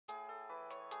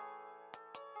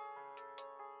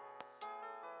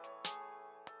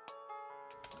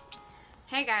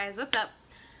Hey guys, what's up?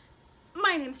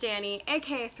 My name's Danny,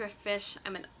 aka Thrift Fish.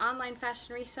 I'm an online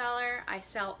fashion reseller. I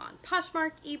sell on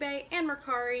Poshmark, eBay, and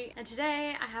Mercari, and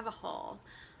today I have a haul.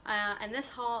 And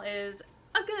this haul is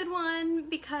a good one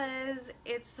because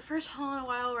it's the first haul in a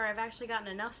while where I've actually gotten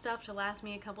enough stuff to last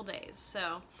me a couple days.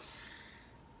 So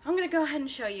I'm gonna go ahead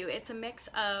and show you. It's a mix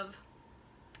of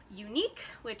Unique,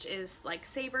 which is like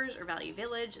Savers or Value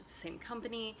Village, it's the same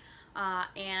company,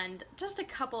 and just a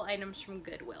couple items from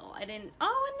Goodwill. And you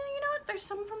know what, there's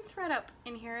some from ThredUP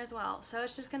in here as well. So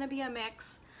it's just gonna be a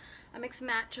mix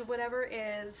match of whatever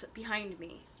is behind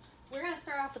me. We're gonna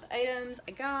start off with items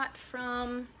I got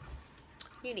from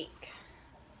Unique.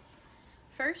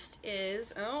 First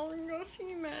is, oh my gosh,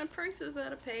 man, prices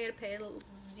that I paid a little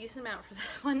decent amount for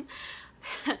this one.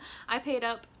 I paid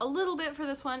up a little bit for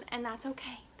this one, and that's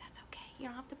okay. You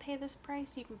don't have to pay this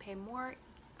price. You can pay more.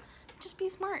 Just be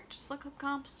smart. Just look up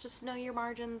comps. Just know your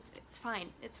margins. It's fine.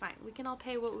 It's fine. We can all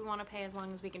pay what we want to pay as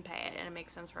long as we can pay it and it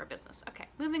makes sense for our business. Okay,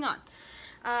 moving on.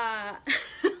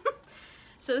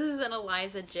 So this is an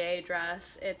Eliza J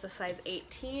dress. It's a size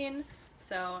 18.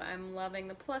 So I'm loving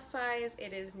the plus size.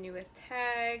 It is new with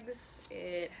tags.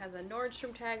 It has a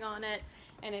Nordstrom tag on it.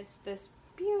 And it's this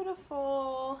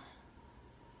beautiful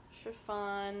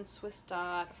chiffon, Swiss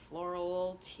dot,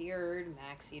 floral, tiered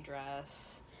maxi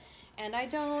dress. And I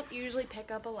don't usually pick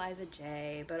up Eliza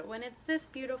J, but when it's this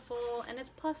beautiful and it's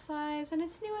plus size and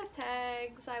it's new with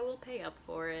tags, I will pay up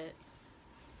for it.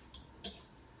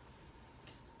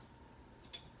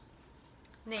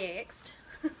 Next,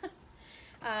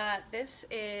 this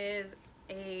is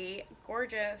a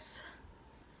gorgeous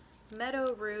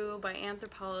Meadow Rue by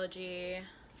Anthropologie.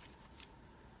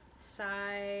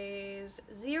 Size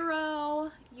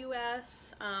 0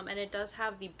 US, and it does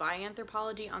have the by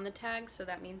Anthropologie on the tag, so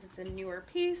that means it's a newer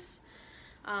piece.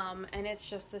 And it's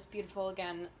just this beautiful,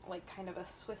 again, like kind of a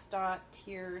Swiss dot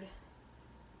tiered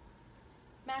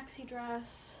maxi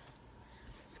dress.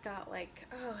 It's got like,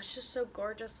 oh, it's just so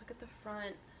gorgeous. Look at the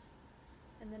front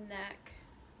and the neck,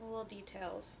 the little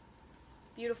details.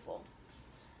 Beautiful.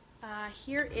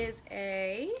 Here is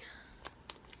a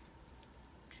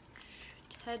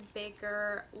Ted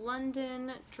Baker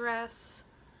London dress,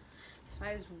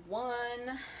 size 1.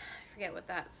 I forget what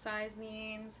that size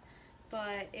means,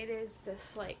 but it is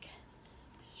this like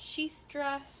sheath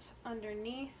dress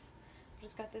underneath.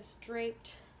 It's got this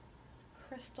draped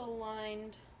crystal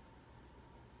lined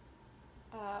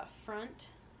front,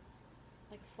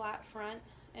 like a flat front,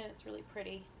 and it's really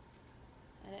pretty,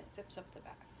 and it zips up the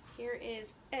back. Here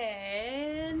is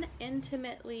an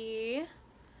intimately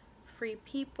Free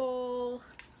People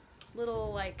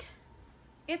little, like,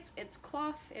 it's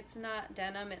cloth, it's not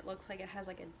denim. It looks like it has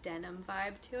like a denim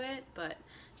vibe to it, but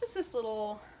just this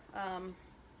little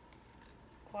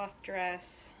cloth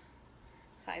dress,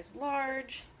 size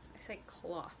large. I say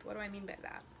cloth, what do I mean by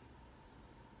that?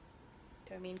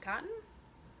 Do I mean cotton?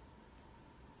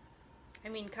 I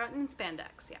mean cotton and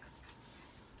spandex, yes.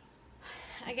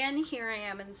 Again, here I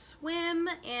am in swim,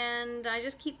 and I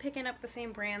just keep picking up the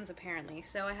same brands apparently.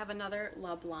 So I have another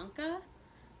La Blanca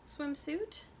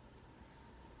swimsuit.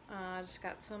 Just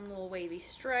got some little wavy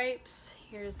stripes.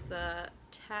 Here's the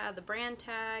brand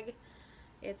tag.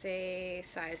 It's a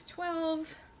size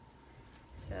 12,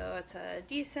 so it's a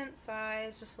decent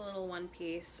size, just a little one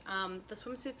piece. The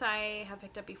swimsuits I have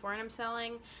picked up before and I'm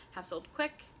selling have sold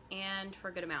quick and for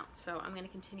a good amount, so I'm going to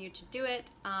continue to do it.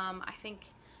 I think,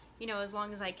 you know, as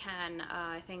long as I can.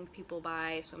 I think people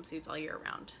buy swimsuits all year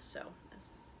round, so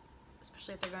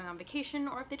especially if they're going on vacation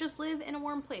or if they just live in a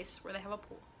warm place where they have a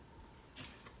pool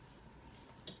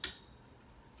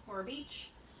or a beach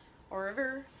or a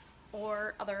river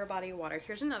or other body of water.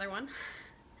 Here's another one.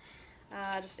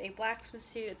 Just a black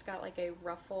swimsuit. It's got like a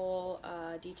ruffle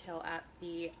detail at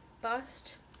the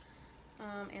bust,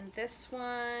 and this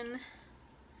one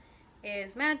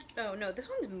is this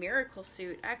one's Miracle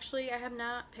Suit. Actually, I have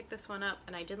not picked this one up,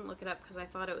 and I didn't look it up because I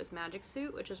thought it was Magic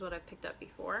Suit, which is what I've picked up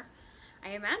before.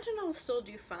 I imagine I'll still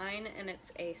do fine, and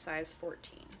it's a size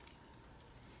 14.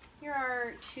 Here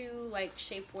are two like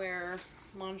shapewear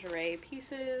lingerie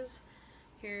pieces.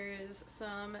 Here's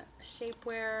some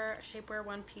shapewear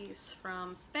one piece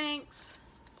from Spanx.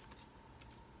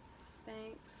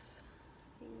 You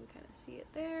can kind of see it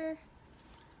there.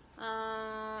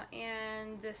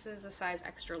 And this is a size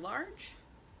extra large.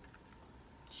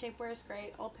 Shapewear is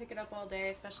great. I'll pick it up all day,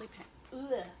 especially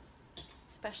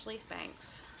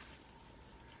Spanx.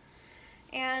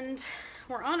 And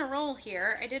we're on a roll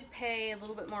here. I did pay a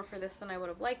little bit more for this than I would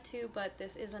have liked to, but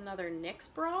this is another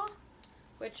NYX bra,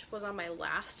 which was on my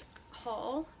last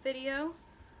haul video.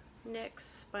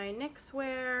 NYX by NYX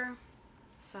Wear,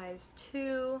 size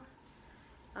 2.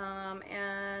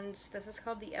 And this is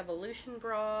called the Evolution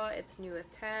bra. It's new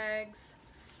with tags,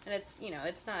 and it's, you know,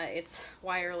 it's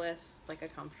wireless. It's like a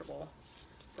comfortable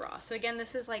bra. So again,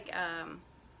 this is like an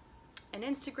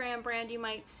Instagram brand you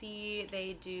might see.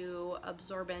 They do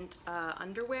absorbent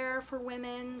underwear for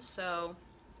women. So,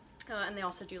 and they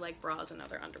also do like bras and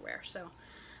other underwear. So,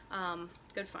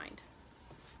 good find.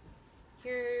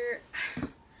 Here,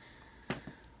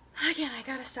 again, I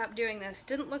gotta stop doing this.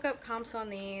 Didn't look up comps on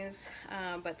these,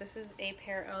 but this is a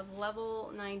pair of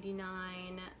level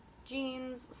 99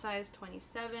 jeans, size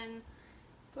 27.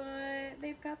 But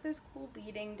they've got this cool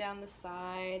beading down the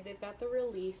side. They've got the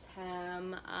release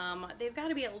hem. They've got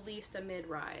to be at least a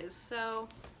mid-rise. So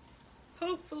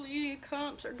hopefully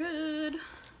comps are good.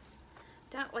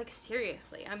 Like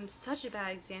seriously, I'm such a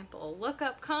bad example. Look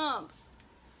up comps.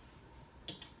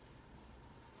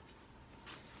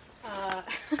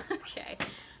 Okay,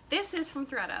 this is from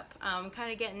ThredUp. I'm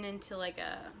kind of getting into like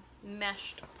a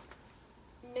meshed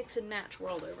mix and match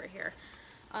world over here.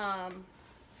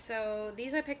 So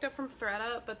these I picked up from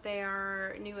ThredUp, but they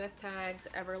are new with tags,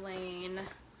 Everlane,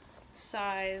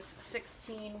 size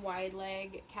 16 wide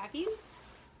leg khakis.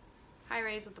 High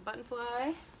raise with the button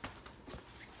fly.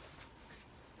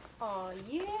 Oh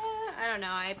yeah, I don't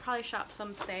know, I probably shopped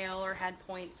some sale or had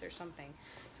points or something,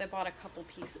 because I bought a couple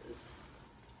pieces.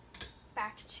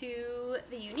 Back to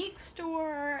the Unique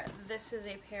store. This is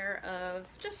a pair of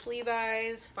just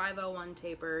Levi's 501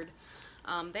 tapered.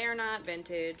 They are not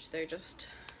vintage, they're just,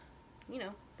 you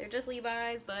know, they're just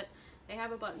Levi's, but they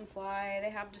have a button fly, they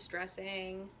have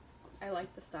distressing. I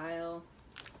like the style.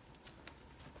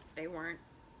 They weren't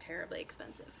terribly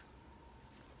expensive.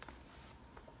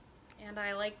 And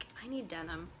I need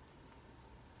denim.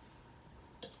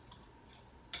 I'm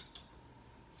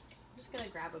just gonna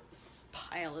grab a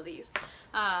pile of these.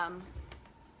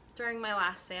 During my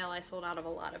last sale, I sold out of a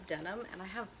lot of denim, and I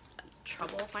have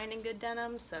trouble finding good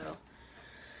denim, so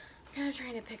I'm kind of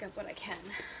trying to pick up what I can.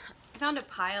 I found a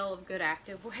pile of good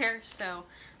activewear, so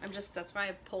that's why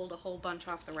I pulled a whole bunch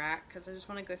off the rack, because I just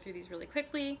want to go through these really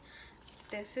quickly.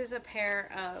 This is a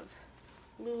pair of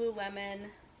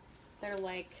Lululemon. They're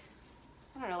like,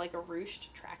 I don't know, like a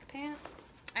ruched track pant.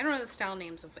 I don't know the style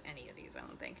names of any of these, I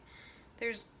don't think.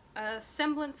 There's a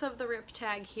semblance of the rip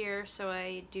tag here, so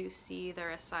I do see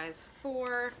they're a size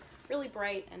 4. Really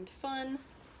bright and fun.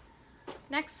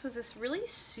 Next was this really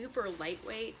super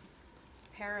lightweight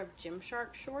pair of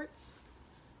Gymshark shorts.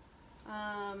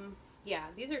 Yeah,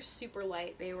 these are super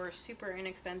light. They were super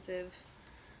inexpensive.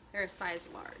 They're a size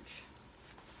large.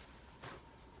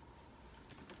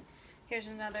 Here's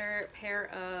another pair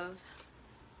of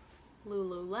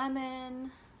Lululemon.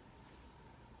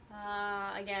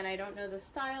 Again, I don't know the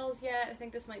styles yet. I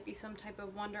think this might be some type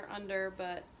of Wonder Under,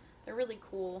 but they're really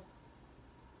cool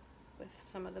with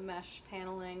some of the mesh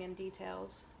paneling and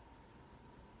details.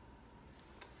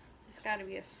 It's got to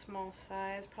be a small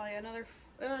size, probably another,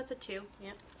 oh, it's a 2.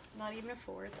 Yep, not even a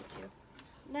 4, it's a 2.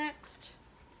 Next,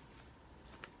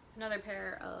 another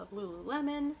pair of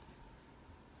Lululemon,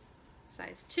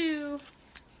 size 2.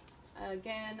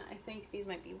 Again, I think these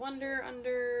might be Wonder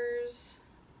Unders,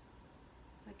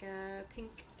 like a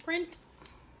pink print.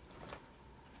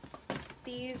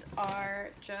 These are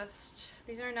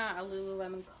not a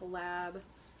Lululemon collab,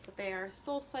 but they are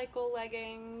SoulCycle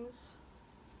leggings,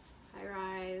 high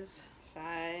rise,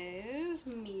 size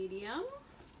medium.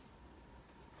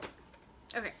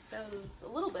 Okay, that was a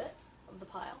little bit of the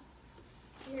pile.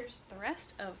 Here's the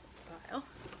rest of the pile.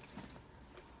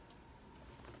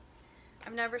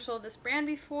 I've never sold this brand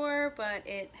before, but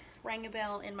it rang a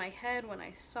bell in my head when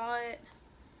I saw it.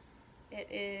 It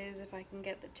is, if I can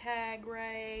get the tag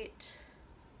right,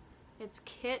 it's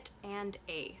Kit and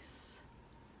Ace,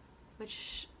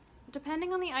 which,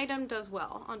 depending on the item, does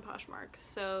well on Poshmark.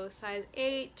 So size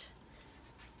 8,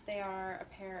 they are a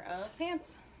pair of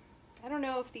pants. I don't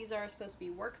know if these are supposed to be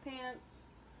work pants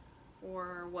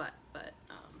or what, but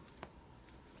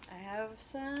I have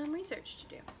some research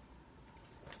to do.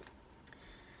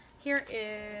 Here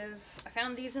is, I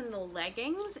found these in the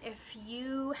leggings. If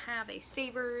you have a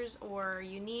Savers or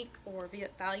Unique or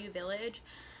Value Village,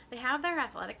 they have their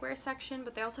athletic wear section,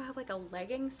 but they also have like a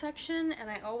leggings section,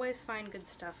 and I always find good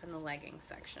stuff in the leggings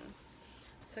section.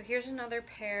 So here's another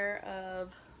pair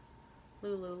of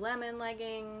Lululemon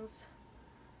leggings.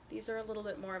 These are a little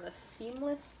bit more of a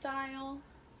seamless style,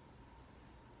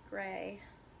 gray,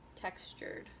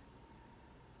 textured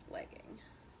legging.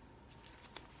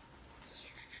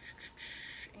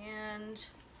 And,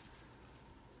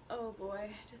 oh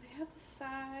boy, do they have the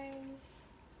size?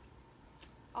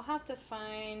 I'll have to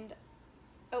find,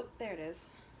 oh, there it is.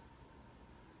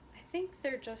 I think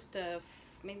they're just a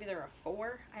maybe they're a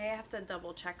 4. I have to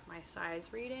double check my size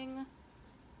reading,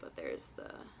 but there's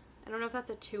the, I don't know if that's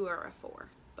a 2 or a 4,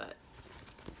 but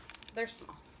they're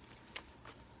small.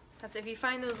 That's if you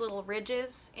find those little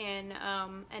ridges in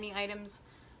any items,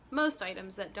 most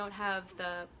items that don't have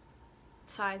the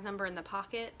size number in the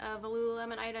pocket of a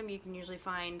Lululemon item, you can usually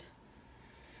find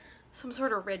some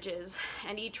sort of ridges,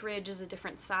 and each ridge is a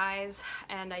different size,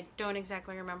 and I don't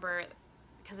exactly remember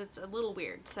because it's a little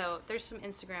weird. So there's some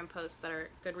Instagram posts that are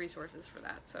good resources for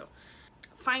that. So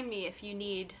find me if you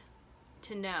need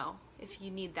to know, if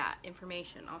you need that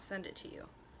information, I'll send it to you.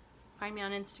 Find me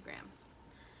on Instagram.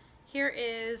 Here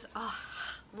is, oh,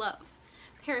 love,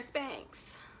 pair of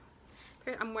Spanx.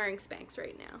 I'm wearing Spanx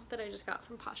right now that I just got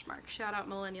from Poshmark. Shout out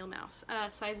Millennial Mouse.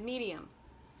 Size medium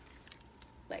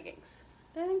leggings.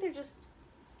 I think they're just,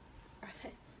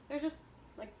 they're just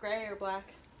like gray or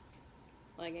black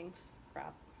leggings.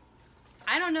 Crap.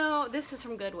 I don't know, this is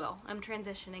from Goodwill. I'm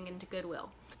transitioning into Goodwill.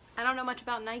 I don't know much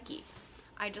about Nike.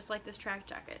 I just like this track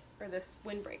jacket, or this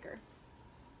windbreaker.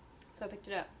 So I picked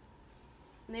it up.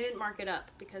 And they didn't mark it up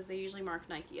because they usually mark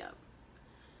Nike up.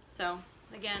 So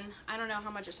again, I don't know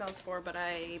how much it sells for, but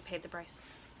I paid the price.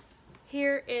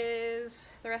 Here is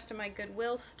the rest of my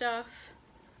Goodwill stuff.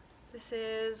 This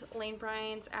is Lane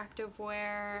Bryant's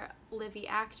activewear Livy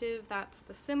Active. That's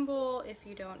the symbol if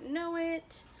you don't know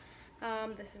it.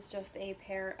 This is just a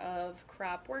pair of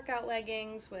crop workout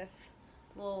leggings with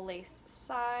little laced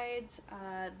sides.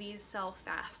 These sell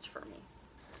fast for me.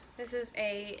 This is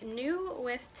a new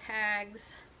with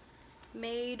tags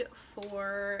made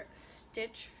for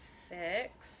Stitch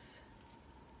Fix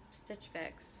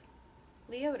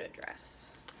Leota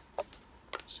dress. I'll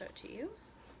show it to you.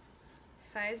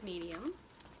 Size medium.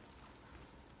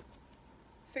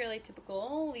 Fairly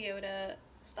typical Leota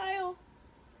style.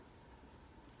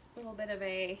 A little bit of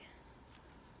a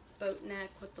boat neck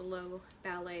with the low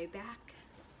ballet back.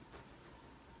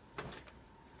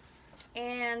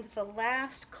 And the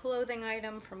last clothing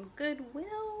item from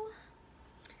Goodwill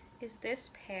is this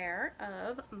pair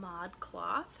of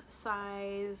ModCloth,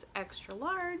 size extra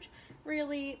large,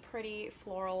 really pretty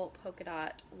floral polka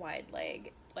dot wide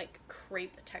leg, like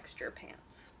crepe texture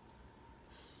pants.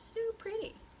 So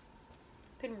pretty.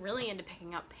 Been really into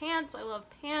picking up pants. I love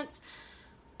pants.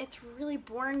 It's really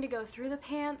boring to go through the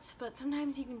pants, but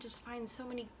sometimes you can just find so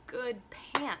many good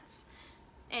pants.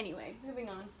 Anyway, moving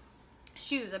on.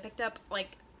 Shoes. I picked up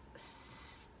like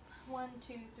 1,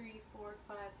 2, 3, 4,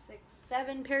 5, 6,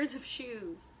 7 pairs of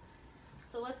shoes.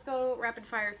 So let's go rapid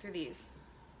fire through these.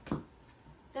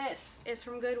 This is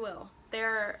from Goodwill.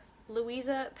 They're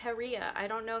Louisa Perea. I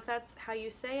don't know if that's how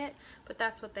you say it, but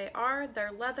that's what they are.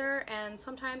 They're leather, and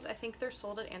sometimes I think they're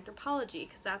sold at Anthropologie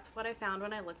because that's what I found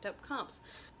when I looked up comps.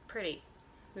 Pretty.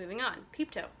 Moving on. Peep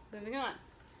toe. Moving on.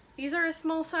 These are a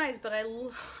small size, but I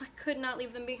could not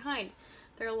leave them behind.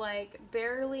 They're like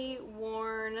barely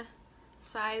worn,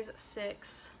 size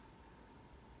 6,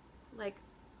 like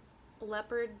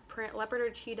leopard print, leopard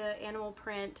or cheetah animal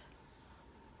print.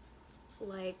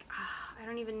 Like, I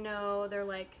don't even know. They're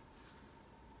like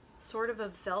sort of a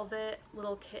velvet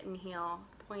little kitten heel,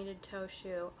 pointed toe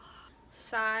shoe.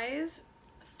 Size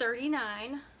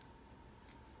 39.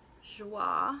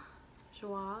 Joie.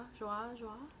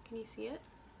 Can you see it?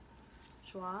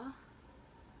 Joie.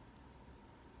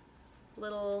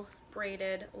 Little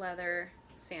braided leather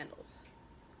sandals.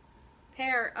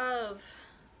 Pair of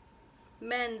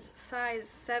men's size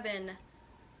 7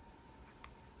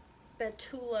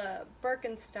 Betula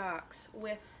Birkenstocks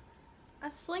with a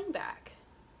slingback.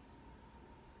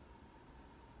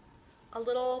 A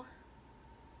little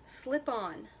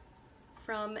slip-on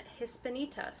from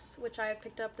Hispanitas, which I have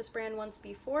picked up this brand once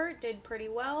before. Did pretty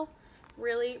well.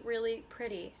 Really, really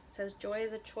pretty. It says joy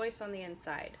is a choice on the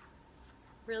inside.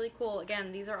 Really cool.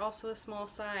 Again, these are also a small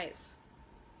size.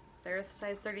 They're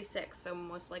size 36, so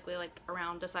most likely like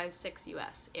around a size 6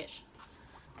 US-ish.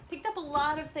 Picked up a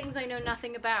lot of things I know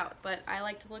nothing about, but I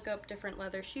like to look up different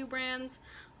leather shoe brands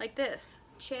like this.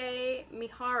 Che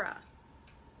Mihara.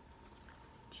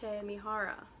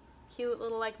 Cute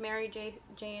little like Mary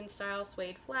Jane style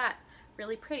suede flat.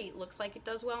 Really pretty. Looks like it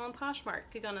does well on Poshmark.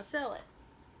 You're gonna sell it.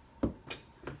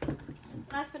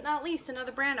 Last but not least,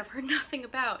 another brand I've heard nothing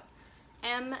about.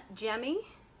 Gemmi.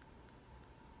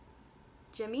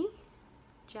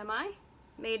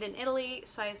 Made in Italy,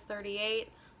 size 38.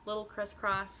 Little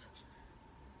crisscross,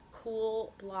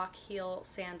 cool block heel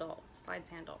sandal, slide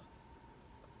sandal.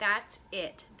 That's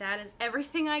it. That is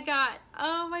everything I got.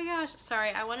 Oh my gosh.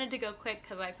 Sorry, I wanted to go quick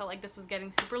because I felt like this was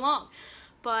getting super long.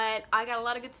 but I got a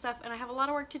lot of good stuff and I have a lot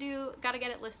of work to do. Gotta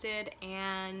get it listed,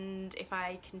 and if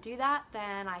I can do that,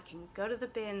 then I can go to the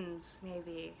bins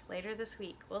maybe later this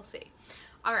week. We'll see.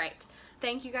 All right,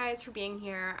 thank you guys for being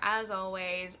here. As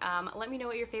always, let me know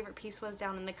what your favorite piece was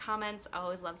down in the comments. I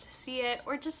always love to see it,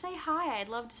 or just say hi. I'd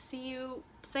love to see you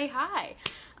say hi.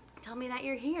 Tell me that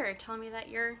you're here. Tell me that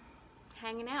you're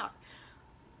hanging out.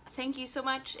 Thank you so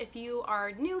much if you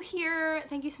are new here.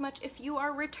 Thank you so much if you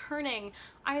are returning.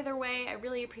 Either way, I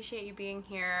really appreciate you being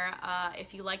here.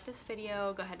 If you like this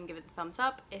video, go ahead and give it the thumbs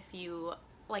up. If you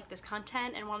like this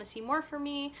content and want to see more from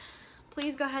me,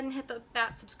 please go ahead and hit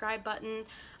that subscribe button.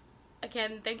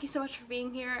 Again, thank you so much for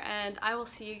being here, and I will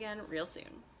see you again real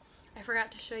soon. I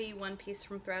forgot to show you one piece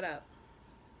from ThredUP.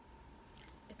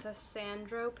 It's a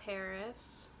Sandro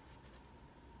Paris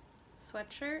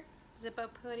sweatshirt,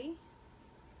 zip-up hoodie,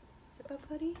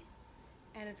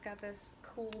 and it's got this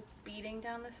cool beading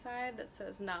down the side that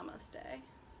says Namaste.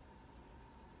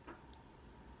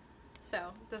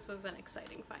 So this was an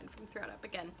exciting find from ThredUP.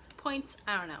 Again, points,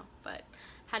 I don't know, but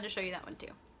had to show you that one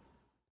too.